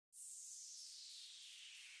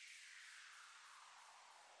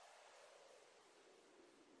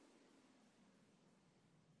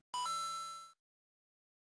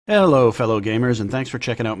Hello fellow gamers, and thanks for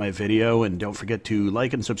checking out my video, and don't forget to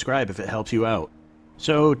like and subscribe if it helps you out.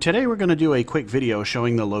 So today we're going to do a quick video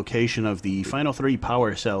showing the location of the final 3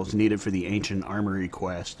 power cells needed for the Ancient Armory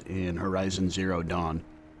quest in Horizon Zero Dawn.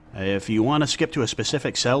 If you want to skip to a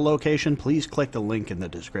specific cell location, please click the link in the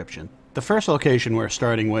description. The first location we're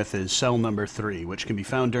starting with is cell number 3, which can be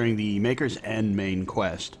found during the Maker's End main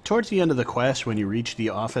quest. Towards the end of the quest, when you reach the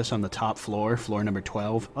office on the top floor, floor number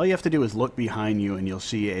 12, all you have to do is look behind you and you'll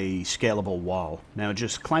see a scalable wall. Now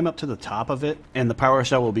just climb up to the top of it, and the power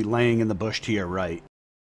cell will be laying in the bush to your right.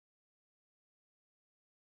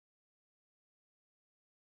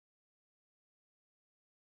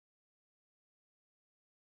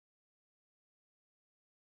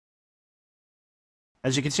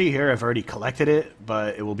 As you can see here, I've already collected it,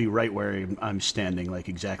 but it will be right where I'm standing, like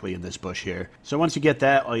exactly in this bush here. So once you get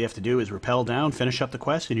that, all you have to do is rappel down, finish up the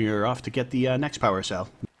quest, and you're off to get the next power cell.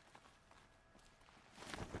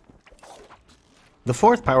 The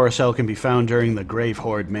 4th power cell can be found during the Grave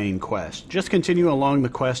Horde main quest. Just continue along the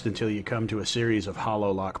quest until you come to a series of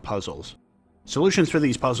hollow lock puzzles. Solutions for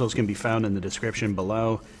these puzzles can be found in the description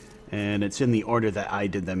below, and it's in the order that I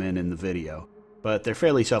did them in the video. But they're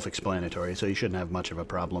fairly self-explanatory, so you shouldn't have much of a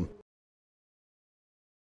problem.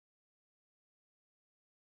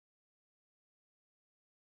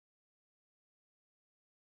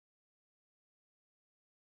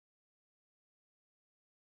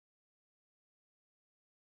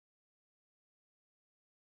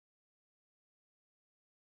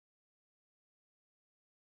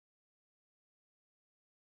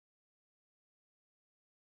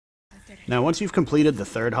 Now once you've completed the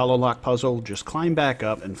 3rd hollow lock puzzle, just climb back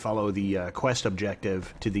up and follow the quest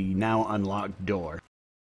objective to the now unlocked door.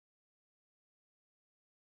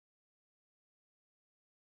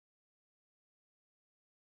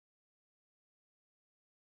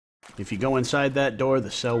 If you go inside that door,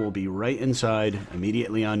 the cell will be right inside,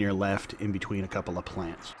 immediately on your left, in between a couple of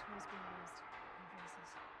plants.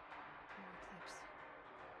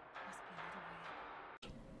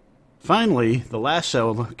 Finally, the last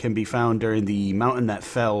cell can be found during the Mountain That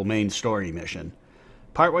Fell main story mission.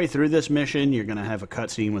 Partway through this mission, you're going to have a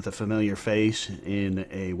cutscene with a familiar face in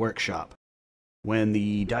a workshop. When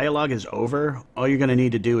the dialogue is over, all you're going to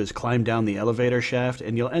need to do is climb down the elevator shaft,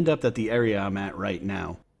 and you'll end up at the area I'm at right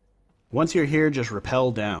now. Once you're here, just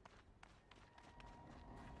rappel down.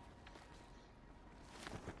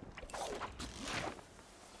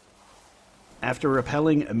 After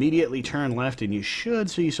rappelling, immediately turn left and you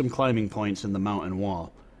should see some climbing points in the mountain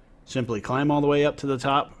wall. Simply climb all the way up to the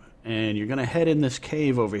top, and you're going to head in this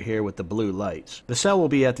cave over here with the blue lights. The cell will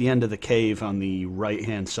be at the end of the cave on the right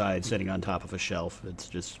hand side, sitting on top of a shelf. It's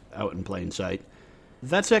just out in plain sight.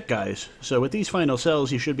 That's it, guys. So with these final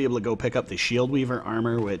cells, you should be able to go pick up the Shield Weaver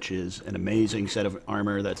armor, which is an amazing set of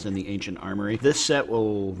armor that's in the Ancient Armory. This set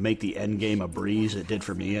will make the end game a breeze. It did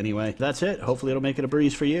for me anyway. That's it. Hopefully it'll make it a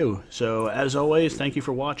breeze for you. So as always, thank you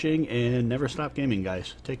for watching, and never stop gaming,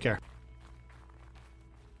 guys. Take care.